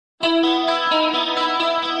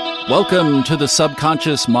Welcome to the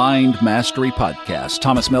Subconscious Mind Mastery Podcast.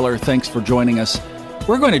 Thomas Miller, thanks for joining us.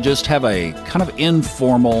 We're going to just have a kind of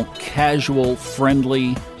informal, casual,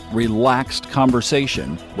 friendly, relaxed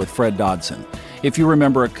conversation with Fred Dodson. If you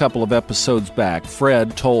remember a couple of episodes back,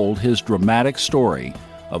 Fred told his dramatic story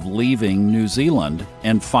of leaving New Zealand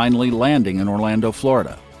and finally landing in Orlando,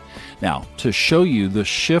 Florida. Now, to show you the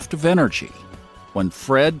shift of energy, when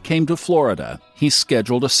Fred came to Florida, he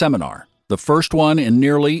scheduled a seminar. The first one in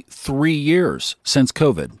nearly 3 years since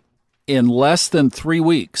COVID. In less than 3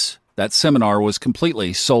 weeks, that seminar was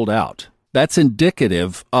completely sold out. That's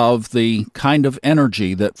indicative of the kind of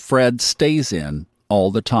energy that Fred stays in all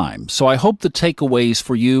the time. So I hope the takeaways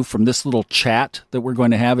for you from this little chat that we're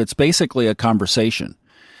going to have, it's basically a conversation,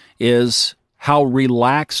 is how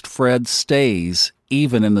relaxed Fred stays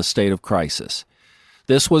even in the state of crisis.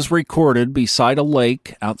 This was recorded beside a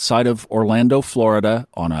lake outside of Orlando, Florida,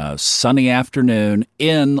 on a sunny afternoon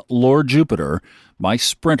in Lord Jupiter, my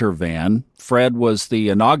Sprinter van. Fred was the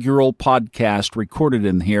inaugural podcast recorded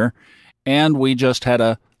in here, and we just had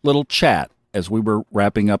a little chat as we were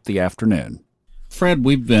wrapping up the afternoon. Fred,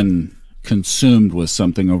 we've been consumed with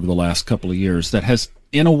something over the last couple of years that has,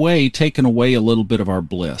 in a way, taken away a little bit of our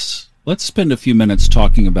bliss. Let's spend a few minutes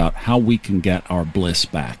talking about how we can get our bliss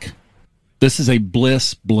back. This is a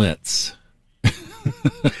bliss blitz.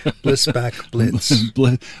 Bliss back blitz.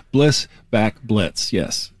 Bliss back blitz,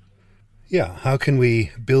 yes. Yeah, how can we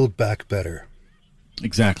build back better?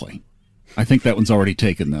 Exactly. I think that one's already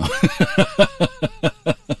taken, though.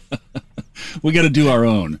 We got to do our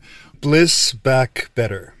own. Bliss back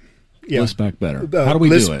better. Yeah. Bliss back better. How do we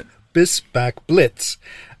do it? Bliss back blitz.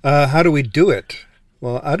 How do we do it?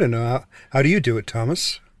 Well, I don't know. How do you do it,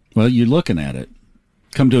 Thomas? Well, you're looking at it.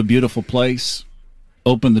 Come to a beautiful place,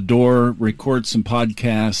 open the door, record some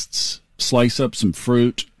podcasts, slice up some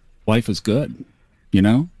fruit. Life is good, you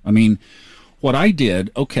know? I mean, what I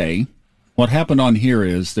did, okay, what happened on here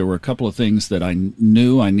is there were a couple of things that I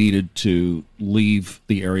knew I needed to leave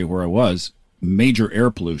the area where I was, major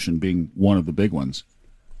air pollution being one of the big ones.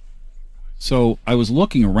 So I was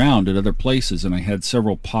looking around at other places, and I had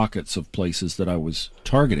several pockets of places that I was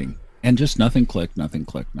targeting, and just nothing clicked, nothing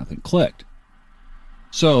clicked, nothing clicked.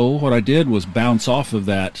 So what I did was bounce off of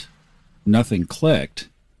that nothing clicked.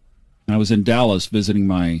 I was in Dallas visiting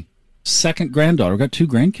my second granddaughter. I've got 2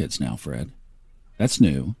 grandkids now, Fred. That's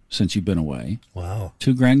new since you've been away. Wow.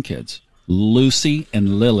 2 grandkids, Lucy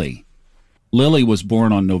and Lily. Lily was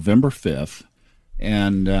born on November 5th,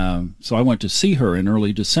 and so I went to see her in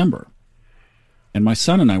early December. And my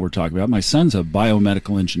son and I were talking about, my son's a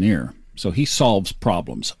biomedical engineer, so he solves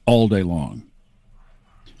problems all day long.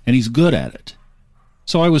 And he's good at it.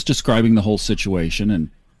 So I was describing the whole situation, and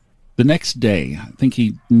the next day, I think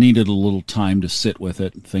he needed a little time to sit with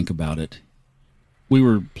it and think about it. We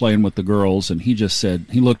were playing with the girls, and he just said,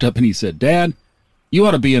 he looked up and he said, "Dad, you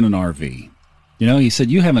ought to be in an RV." You know, he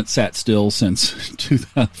said, "You haven't sat still since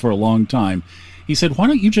for a long time." He said, "Why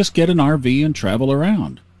don't you just get an RV and travel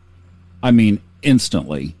around?" I mean,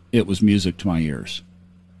 instantly, it was music to my ears.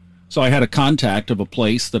 So I had a contact of a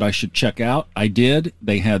place that I should check out. I did.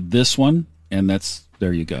 They had this one, and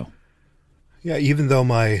there you go. Yeah, even though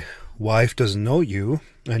my wife doesn't know you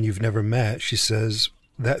and you've never met, she says,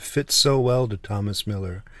 "That fits so well to Thomas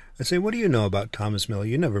Miller." I say, "What do you know about Thomas Miller?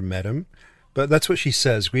 You never met him." But that's what she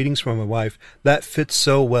says. "Greetings from my wife. That fits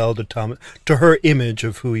so well to her image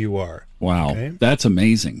of who you are." Wow, okay? That's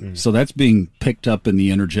amazing. So that's being picked up in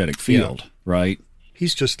the energetic field, right? She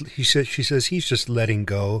says he's just letting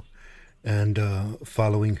go and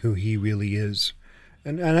following who he really is.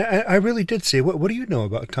 And I really did say, what do you know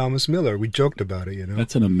about Thomas Miller? We joked about it, you know.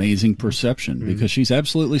 That's an amazing perception because she's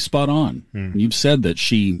absolutely spot on. You've said that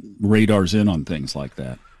she radars in on things like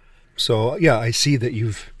that. So, yeah, I see that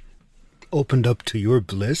you've opened up to your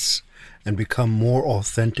bliss and become more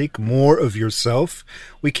authentic, more of yourself.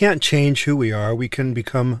 We can't change who we are. We can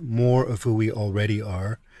become more of who we already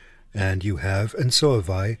are. And you have, and so have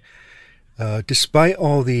I. Despite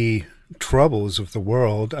all the troubles of the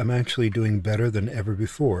world, I'm actually doing better than ever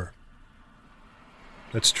before.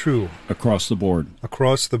 That's true. Across the board.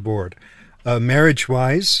 Across the board.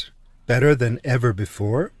 Marriage-wise, better than ever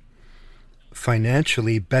before.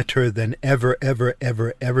 Financially, better than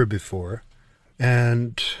ever before.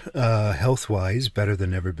 And health-wise, better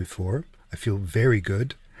than ever before. I feel very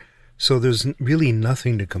good. So there's really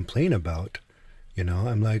nothing to complain about. You know,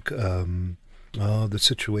 I'm like, the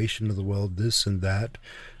situation of the world, this and that.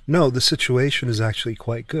 No, the situation is actually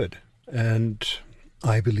quite good. And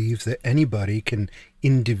I believe that anybody can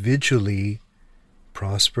individually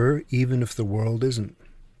prosper, even if the world isn't.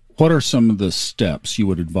 What are some of the steps you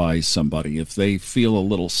would advise somebody if they feel a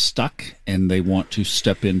little stuck and they want to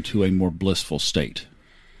step into a more blissful state?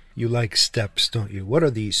 You like steps, don't you? What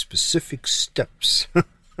are these specific steps?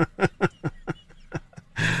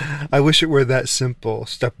 I wish it were that simple.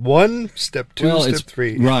 Step 1, step 2, step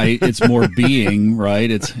 3. Right. It's more being,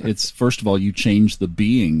 right? It's first of all, you change the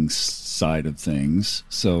being side of things.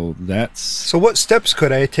 So what steps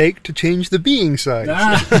could I take to change the being side?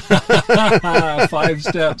 5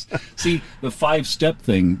 steps. See, the 5-step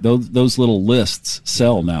thing, those little lists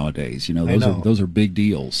sell nowadays. Those are big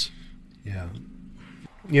deals. Yeah.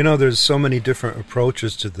 There's so many different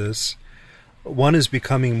approaches to this. One is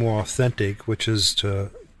becoming more authentic, which is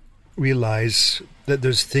to realize that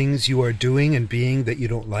there's things you are doing and being that you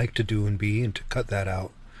don't like to do and be, and to cut that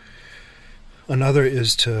out. Another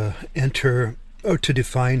is to enter or to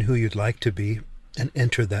define who you'd like to be and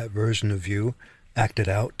enter that version of you, act it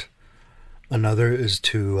out. Another is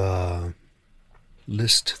to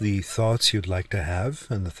list the thoughts you'd like to have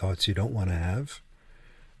and the thoughts you don't want to have,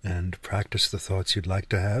 and practice the thoughts you'd like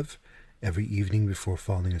to have every evening before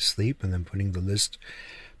falling asleep, and then putting the list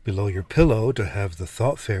below your pillow to have the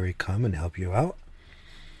thought fairy come and help you out.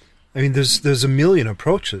 I mean, there's a million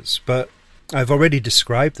approaches, but I've already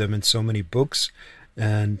described them in so many books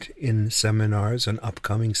and in seminars and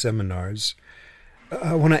upcoming seminars.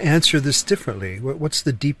 I want to answer this differently. What's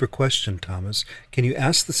the deeper question, Thomas? Can you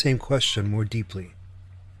ask the same question more deeply?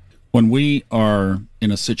 When we are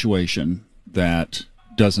in a situation that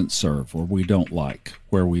doesn't serve or we don't like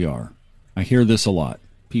where we are, I hear this a lot.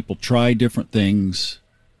 People try different things.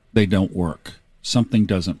 They don't work. Something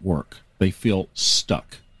doesn't work. They feel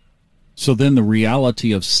stuck. So then the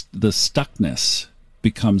reality of the stuckness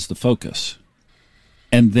becomes the focus.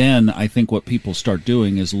 And then I think what people start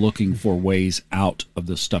doing is looking for ways out of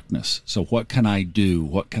the stuckness. So what can I do?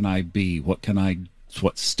 What can I be? What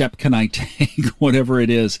step can I take? Whatever it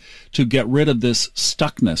is, to get rid of this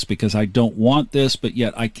stuckness, because I don't want this, but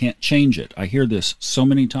yet I can't change it. I hear this so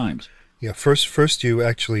many times. Yeah, first you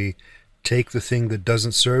actually take the thing that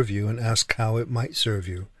doesn't serve you and ask how it might serve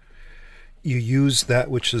you. You use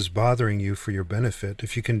that which is bothering you for your benefit.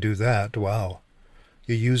 If you can do that, wow.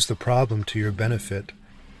 You use the problem to your benefit.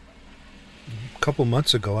 A couple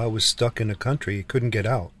months ago, I was stuck in a country, couldn't get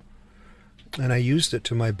out. And I used it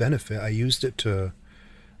to my benefit. I used it to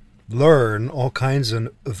learn all kinds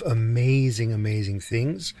of amazing, amazing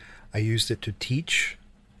things. I used it to teach.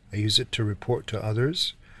 I used it to report to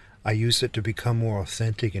others. I used it to become more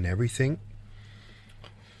authentic in everything.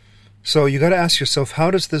 So you got to ask yourself,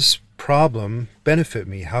 how does this problem benefit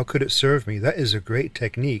me? How could it serve me? That is a great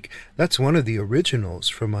technique. That's one of the originals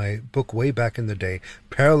from my book way back in the day,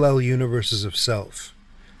 Parallel Universes of Self.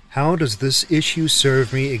 How does this issue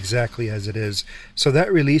serve me exactly as it is? So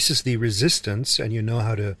that releases the resistance, and you know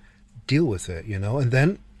how to deal with it, And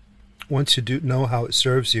then once you do know how it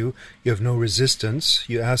serves you, you have no resistance.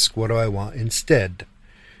 You ask, what do I want instead?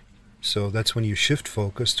 So that's when you shift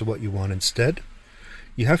focus to what you want instead.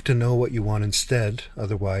 You have to know what you want instead,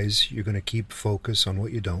 otherwise you're going to keep focus on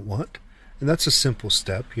what you don't want. And that's a simple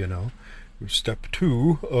step, Step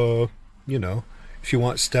 2, if you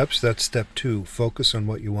want steps, that's step 2. Focus on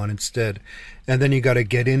what you want instead. And then you got to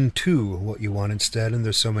get into what you want instead, and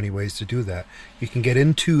there's so many ways to do that. You can get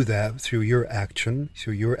into that through your action,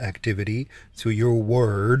 through your activity, through your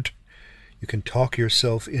word. You can talk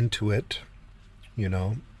yourself into it,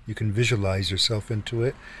 You can visualize yourself into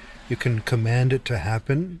it. You can command it to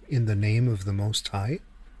happen in the name of the Most High,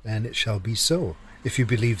 and it shall be so. If you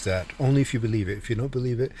believe that, only if you believe it. If you don't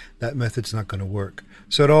believe it, that method's not going to work.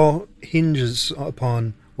 So it all hinges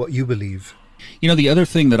upon what you believe. The other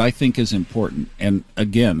thing that I think is important, and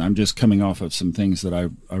again, I'm just coming off of some things that I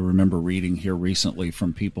remember reading here recently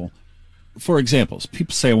from people. For examples,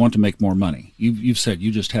 people say, I want to make more money. You've said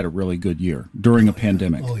you just had a really good year during a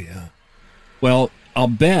pandemic. Oh, yeah. Well, I'll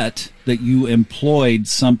bet that you employed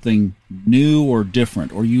something new or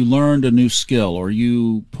different, or you learned a new skill, or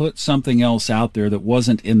you put something else out there that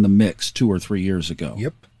wasn't in the mix 2 or 3 years ago.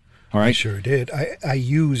 Yep. All right. I sure did. I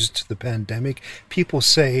used the pandemic. People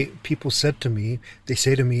said to me, they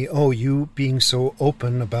say to me, oh, you being so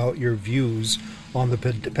open about your views on the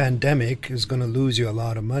pandemic is going to lose you a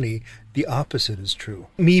lot of money. The opposite is true.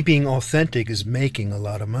 Me being authentic is making a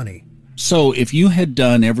lot of money. So if you had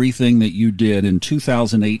done everything that you did in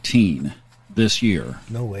 2018 this year,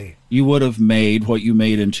 no way, you would have made what you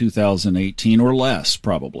made in 2018 or less,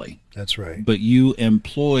 probably. That's right. But you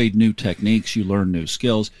employed new techniques, you learned new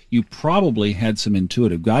skills. You probably had some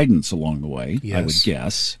intuitive guidance along the way, yes. I would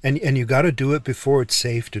guess. And you got to do it before it's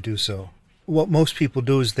safe to do so. What most people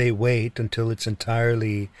do is they wait until it's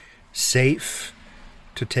entirely safe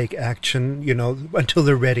to take action, until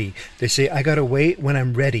they're ready. They say, I got to wait. When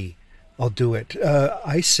I'm ready, I'll do it.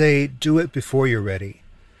 I say, do it before you're ready.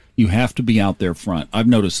 You have to be out there front. I've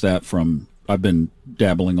noticed that I've been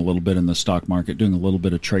dabbling a little bit in the stock market, doing a little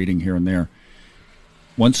bit of trading here and there.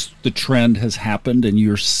 Once the trend has happened and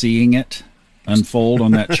you're seeing it unfold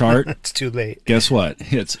on that chart, it's too late. Guess what?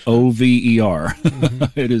 It's over.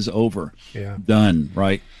 It is over. Yeah. Done,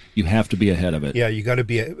 right? You have to be ahead of it. Yeah, you got to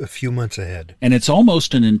be a few months ahead. And it's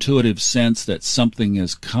almost an intuitive sense that something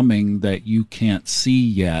is coming that you can't see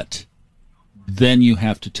yet. Then you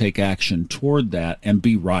have to take action toward that and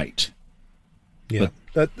be right. Yeah.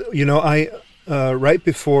 I right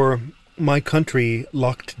before my country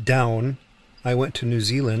locked down, I went to New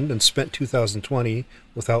Zealand and spent 2020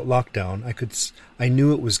 without lockdown. I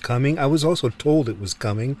knew it was coming. I was also told it was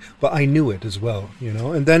coming, but I knew it as well,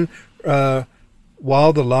 And then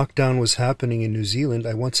while the lockdown was happening in New Zealand,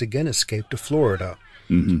 I once again escaped to Florida.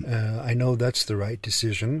 I know that's the right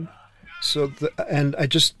decision. And I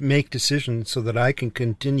just make decisions so that I can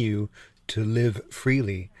continue to live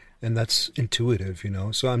freely. And that's intuitive,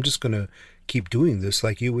 So I'm just going to keep doing this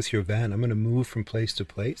like you with your van. I'm going to move from place to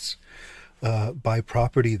place, buy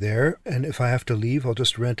property there. And if I have to leave, I'll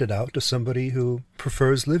just rent it out to somebody who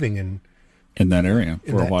prefers living in that area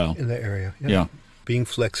for a while. In that area. Yeah. Being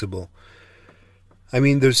flexible. I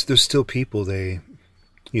mean, there's still people, they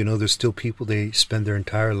spend their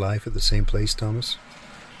entire life at the same place, Thomas.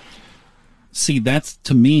 See, that's,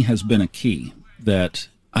 to me, has been a key that,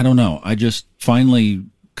 I don't know, I just finally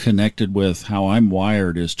connected with how I'm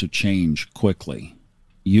wired is to change quickly.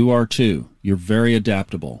 You are too. You're very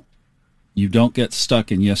adaptable. You don't get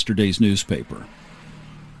stuck in yesterday's newspaper.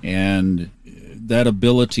 And that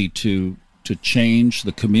ability to change,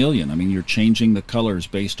 the chameleon, I mean, you're changing the colors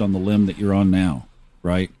based on the limb that you're on now,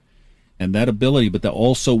 right? And that ability, but that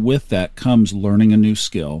also with that comes learning a new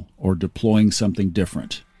skill or deploying something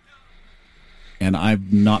different. And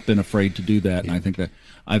I've not been afraid to do that. And I think that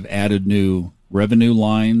I've added new revenue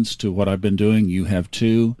lines to what I've been doing. You have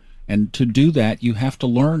too. And to do that, you have to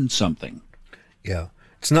learn something. Yeah.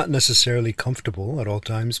 It's not necessarily comfortable at all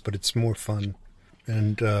times, but it's more fun.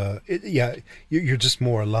 And you're just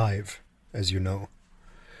more alive, as you know.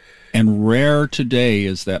 And rare today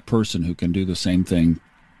is that person who can do the same thing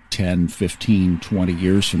 10, 15, 20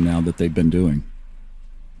 years from now that they've been doing.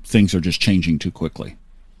 Things are just changing too quickly.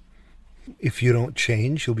 If you don't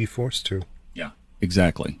change, you'll be forced to. Yeah,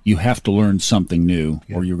 exactly. You have to learn something new,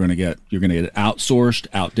 or you're going to get outsourced,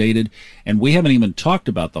 outdated. And we haven't even talked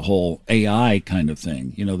about the whole AI kind of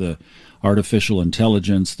thing. The artificial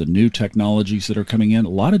intelligence, the new technologies that are coming in. A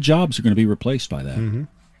lot of jobs are going to be replaced by that. Mm-hmm.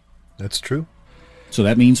 That's true. So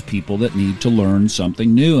that means people that need to learn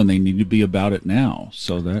something new, and they need to be about it now.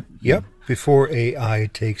 So that Yep. Before AI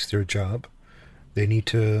takes their job, they need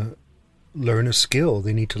to learn a skill.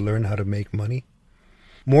 They need to learn how to make money.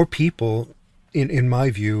 More people, in my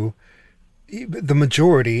view, the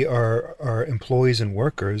majority are employees and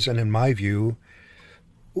workers, and in my view,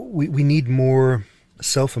 we need more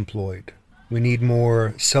self-employed. We need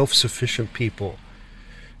more self-sufficient people.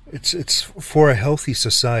 It's for a healthy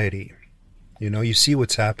society. You see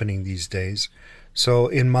what's happening these days. So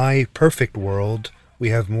in my perfect world, we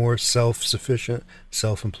have more self-sufficient,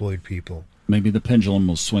 self-employed people. Maybe the pendulum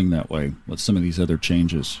will swing that way with some of these other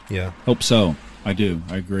changes. Yeah. Hope so. I do.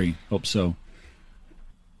 I agree. Hope so.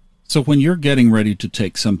 So when you're getting ready to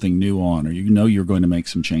take something new on, or you're going to make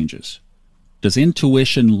some changes, does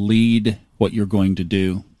intuition lead what you're going to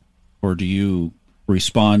do? Or do you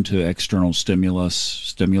respond to external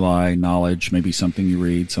stimuli, knowledge, maybe something you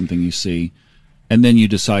read, something you see, and then you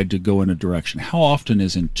decide to go in a direction? How often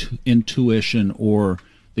is intuition, or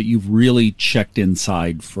that you've really checked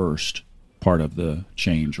inside first, part of the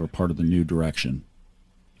change or part of the new direction?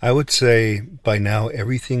 I would say by now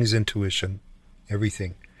everything's intuition,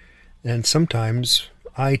 everything. And sometimes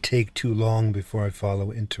I take too long before I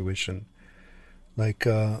follow intuition. Like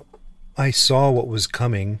I saw what was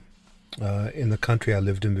coming in the country I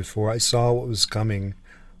lived in before. I saw what was coming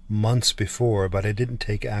months before, but I didn't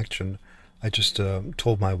take action. I just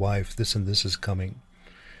told my wife this and this is coming.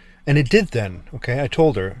 And it did then, okay? I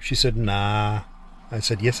told her. She said, nah. I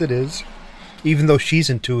said, yes, it is. Even though she's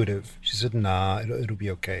intuitive, she said, nah, it'll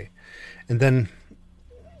be okay. And then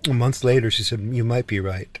a month later, she said, you might be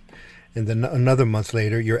right. And then another month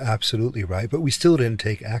later, you're absolutely right. But we still didn't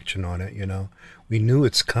take action on it, We knew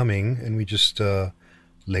it's coming, and we just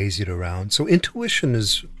lazied around. So intuition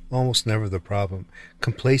is almost never the problem.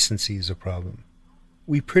 Complacency is a problem.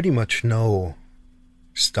 We pretty much know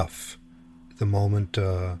stuff the moment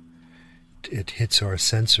it hits our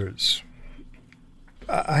sensors.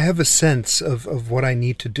 I have a sense of what I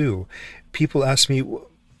need to do. People ask me,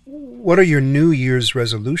 what are your New Year's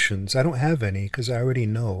resolutions? I don't have any because I already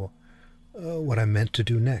know what I'm meant to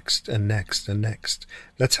do next and next and next.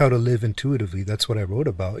 That's how to live intuitively. That's what I wrote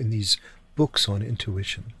about in these books on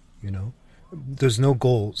intuition, you know. There's no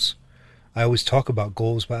goals. I always talk about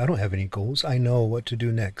goals, but I don't have any goals. I know what to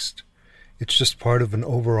do next. It's just part of an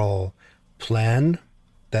overall plan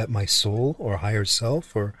that my soul or higher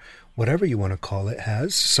self or whatever you want to call it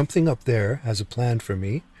has. Something up there has a plan for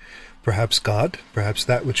me. Perhaps God, perhaps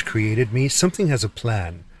that which created me. Something has a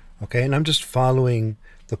plan, okay? And I'm just following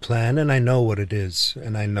the plan, and I know what it is,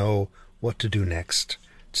 and I know what to do next.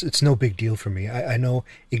 It's no big deal for me. I know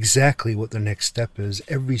exactly what the next step is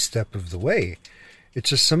every step of the way. It's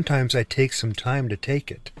just sometimes I take some time to take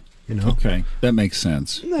it, you know? Okay, that makes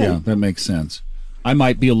sense. Yeah, that makes sense. I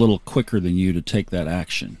might be a little quicker than you to take that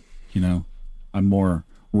action, you know? I'm more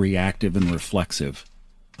reactive and reflexive.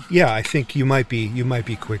 Yeah, I think you might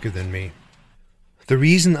be quicker than me. The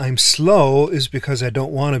reason I'm slow is because I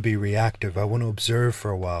don't want to be reactive. I want to observe for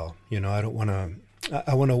a while. You know, I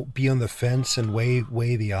want to be on the fence and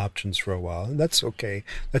weigh the options for a while. And that's okay.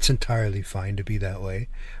 That's entirely fine to be that way.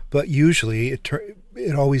 But usually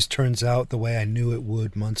it always turns out the way I knew it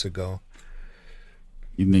would months ago.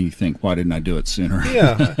 And then you think, why didn't I do it sooner?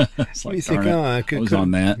 Yeah. It's like, you think, I was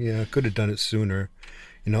on that. Yeah, I could have done it sooner.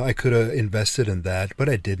 You know, I could have invested in that, but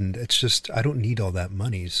I didn't. It's just, I don't need all that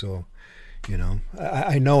money. So, you know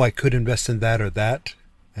I could invest in that or that,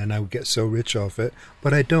 and I would get so rich off it,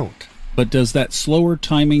 but I don't. But does that slower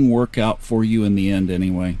timing work out for you in the end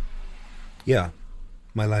anyway? Yeah,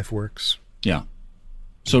 my life works. Yeah.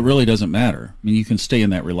 So it really doesn't matter. I mean, you can stay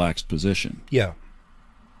in that relaxed position. Yeah.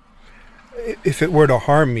 If it were to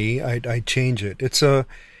harm me, I'd change it. It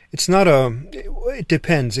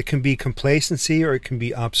depends. It can be complacency or it can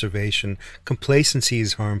be observation. Complacency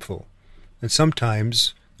is harmful. And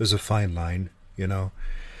sometimes there's a fine line, you know.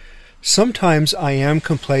 Sometimes I am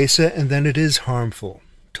complacent and then it is harmful,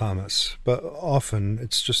 Thomas. But often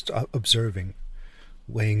it's just observing,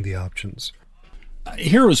 weighing the options.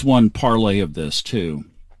 Here is one parlay of this too.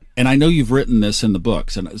 And I know you've written this in the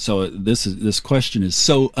books, and so this question is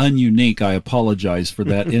so ununique. I apologize for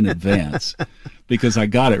that in advance, because I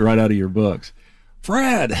got it right out of your books.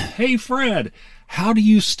 Fred, hey Fred, how do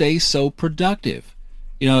you stay so productive?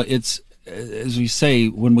 You know, it's, as we say,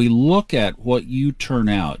 when we look at what you turn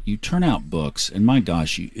out books, and my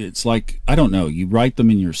gosh, it's like, I don't know, you write them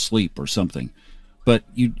in your sleep or something, but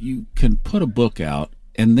you can put a book out,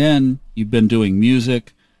 and then you've been doing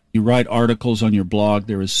music. You write articles on your blog.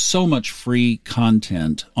 There is so much free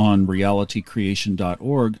content on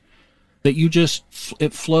realitycreation.org that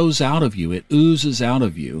it flows out of you. It oozes out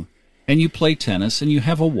of you. And you play tennis, and you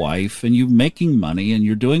have a wife, and you're making money, and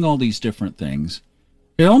you're doing all these different things.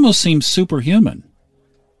 It almost seems superhuman.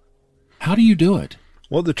 How do you do it?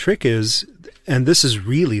 Well, the trick is, and this is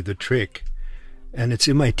really the trick, and it's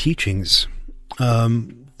in my teachings,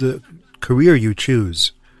 the career you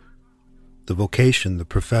choose, the vocation, the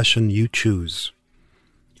profession you choose,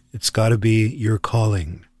 it's got to be your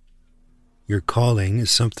calling. Your calling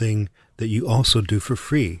is something that you also do for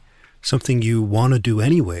free, something you want to do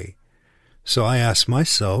anyway. So I asked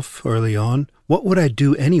myself early on, what would I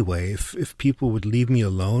do anyway if people would leave me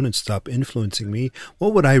alone and stop influencing me?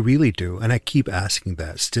 What would I really do? And I keep asking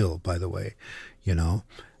that still, by the way, you know,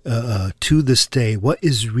 to this day, what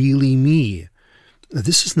is really me?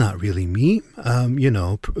 This is not really me,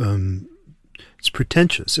 it's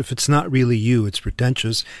pretentious. If it's not really you, it's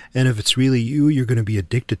pretentious. And if it's really you, you're going to be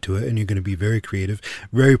addicted to it, and you're going to be very creative,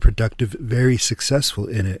 very productive, very successful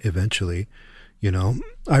in it eventually. You know,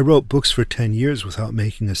 I wrote books for 10 years without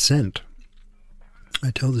making a cent. I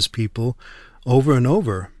tell this people over and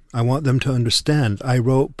over. I want them to understand. I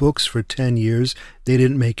wrote books for 10 years. They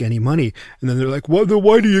didn't make any money. And then they're like, why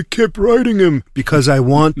do you keep writing them? Because I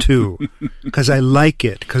want to. Because I like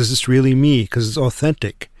it. Because it's really me. Because it's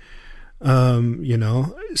authentic. You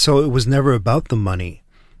know, so it was never about the money.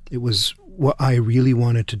 It was what I really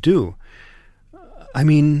wanted to do. I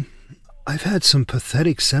mean, I've had some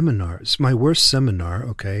pathetic seminars. My worst seminar,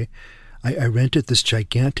 okay, I rented this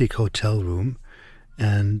gigantic hotel room,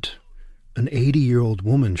 and an 80-year-old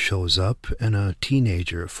woman shows up and a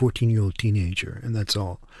 14-year-old teenager, and that's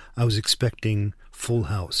all. I was expecting full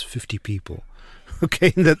house, 50 people.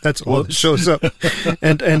 Okay, that's all that shows up.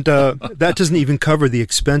 And that doesn't even cover the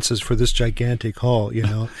expenses for this gigantic hall, you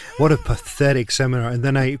know. What a pathetic seminar. And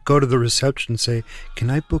then I go to the reception and say,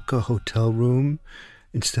 can I book a hotel room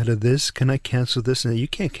instead of this? Can I cancel this? And you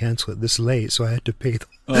can't cancel it this late, so I had to pay the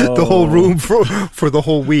the whole room for the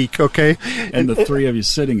whole week. Okay, and the three of you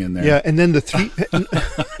sitting in there. Yeah, and then the three.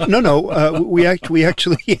 We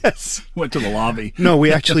actually yes went to the lobby. No,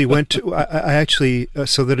 we actually went to. I actually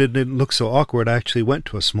so that it didn't look so awkward. I actually went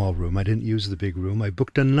to a small room. I didn't use the big room. I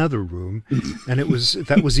booked another room, and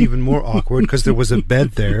that was even more awkward because there was a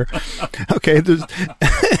bed there. Okay, there's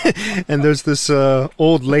this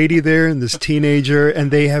old lady there and this teenager,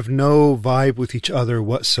 and they have no vibe with each other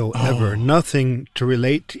whatsoever. Nothing to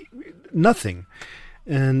relate to, nothing.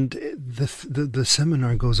 And the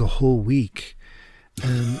seminar goes a whole week,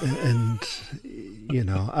 and you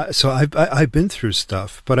know, so I've been through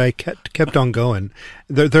stuff, but I kept on going.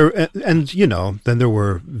 And you know, then there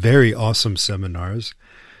were very awesome seminars.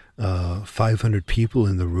 500 people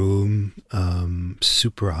in the room,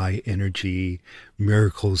 super high energy,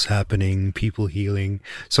 miracles happening, people healing.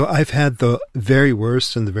 So I've had the very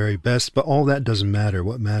worst and the very best, but all that doesn't matter.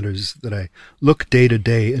 What matters is that I look day to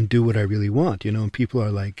day and do what I really want, you know, and people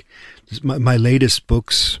are like, my latest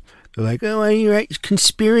books, they're like, oh, are you write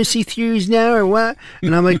conspiracy theories now or what?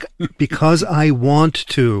 And I'm like, because I want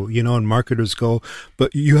to, you know, and marketers go,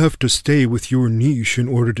 but you have to stay with your niche in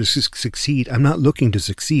order to succeed. I'm not looking to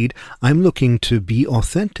succeed. I'm looking to be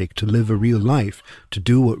authentic, to live a real life, to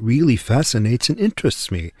do what really fascinates and interests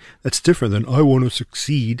me. That's different than I want to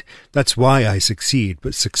succeed. That's why I succeed.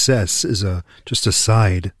 But success is just a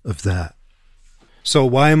side of that. So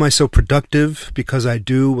why am I so productive? Because I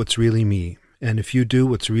do what's really me. And if you do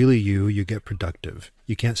what's really you, you get productive.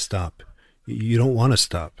 You can't stop. You don't want to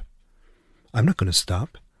stop. I'm not going to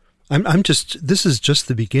stop. This is just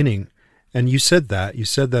the beginning. And you said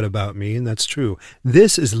that about me, and that's true.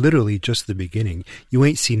 This is literally just the beginning. You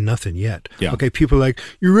ain't seen nothing yet. Yeah. Okay, people are like,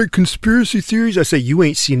 you write conspiracy theories? I say, you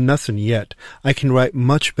ain't seen nothing yet. I can write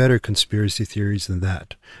much better conspiracy theories than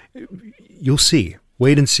that. You'll see.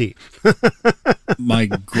 Wait and see. My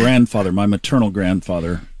maternal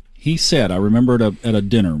grandfather, he said, I remember at a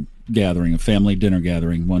dinner gathering, a family dinner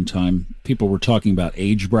gathering one time, people were talking about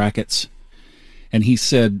age brackets. And he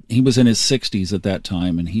said, he was in his 60s at that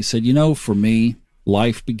time, and he said, you know, for me,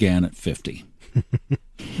 life began at 50.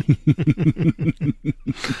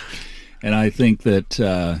 And I think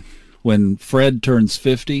that when Fred turns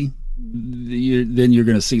 50, then you're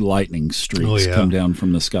going to see lightning streaks come down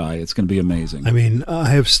from the sky. It's going to be amazing. I mean, I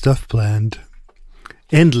have stuff planned.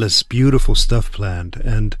 Endless, beautiful stuff planned,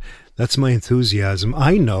 and that's my enthusiasm.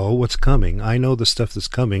 I know what's coming. I know the stuff that's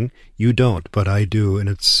coming. You don't, but I do, and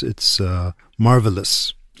it's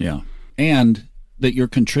marvelous. Yeah, and that you're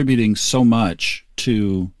contributing so much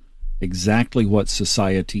to exactly what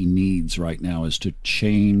society needs right now is to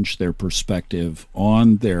change their perspective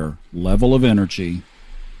on their level of energy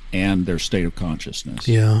and their state of consciousness.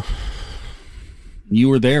 Yeah. You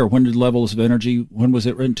were there. When did Levels of Energy, when was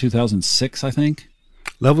it written? 2006, I think?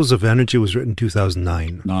 Levels of Energy was written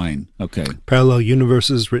 2009. Okay. Parallel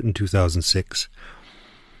Universes written 2006.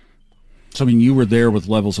 So, I mean, you were there with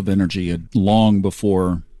Levels of Energy long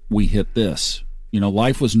before we hit this. You know,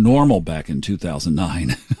 life was normal back in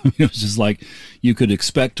 2009. It was just like you could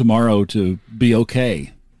expect tomorrow to be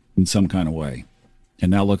okay in some kind of way.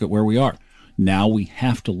 And now look at where we are. Now we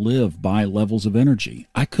have to live by Levels of Energy.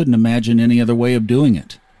 I couldn't imagine any other way of doing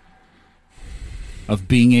it. Of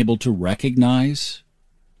being able to recognize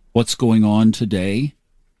what's going on today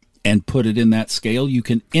and put it in that scale. You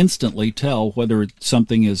can instantly tell whether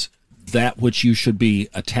something is that which you should be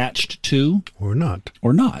attached to or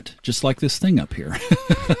not, just like this thing up here.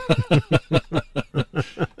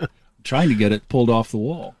 Trying to get it pulled off the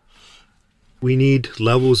wall. We need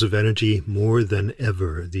levels of energy more than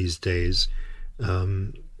ever these days.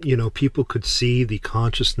 You know, people could see the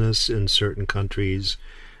consciousness in certain countries,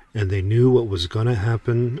 and they knew what was going to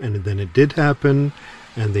happen, and then it did happen,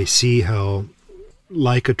 and they see how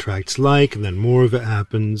like attracts like, and then more of it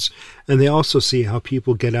happens, and they also see how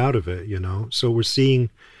people get out of it, you know. So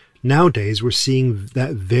nowadays we're seeing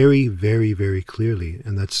that very, very, very clearly,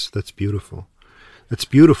 and that's beautiful. It's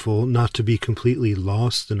beautiful not to be completely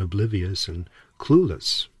lost and oblivious and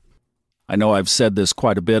clueless. I know I've said this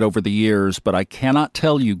quite a bit over the years, but I cannot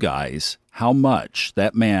tell you guys how much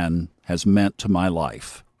that man has meant to my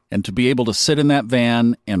life. And to be able to sit in that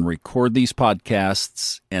van and record these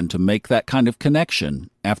podcasts and to make that kind of connection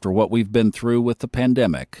after what we've been through with the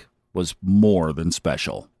pandemic was more than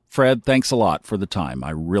special. Fred, thanks a lot for the time. I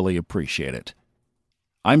really appreciate it.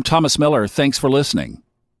 I'm Thomas Miller. Thanks for listening.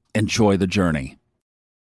 Enjoy the journey.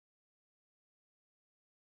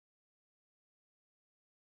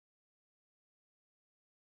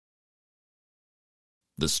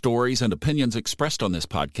 The stories and opinions expressed on this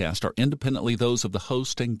podcast are independently those of the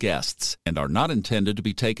host and guests and are not intended to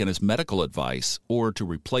be taken as medical advice or to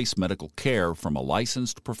replace medical care from a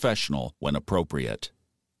licensed professional when appropriate.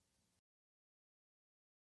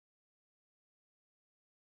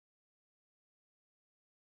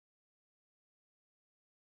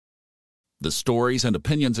 The stories and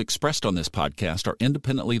opinions expressed on this podcast are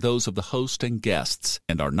independently those of the host and guests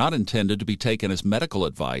and are not intended to be taken as medical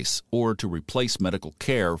advice or to replace medical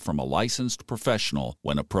care from a licensed professional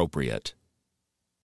when appropriate.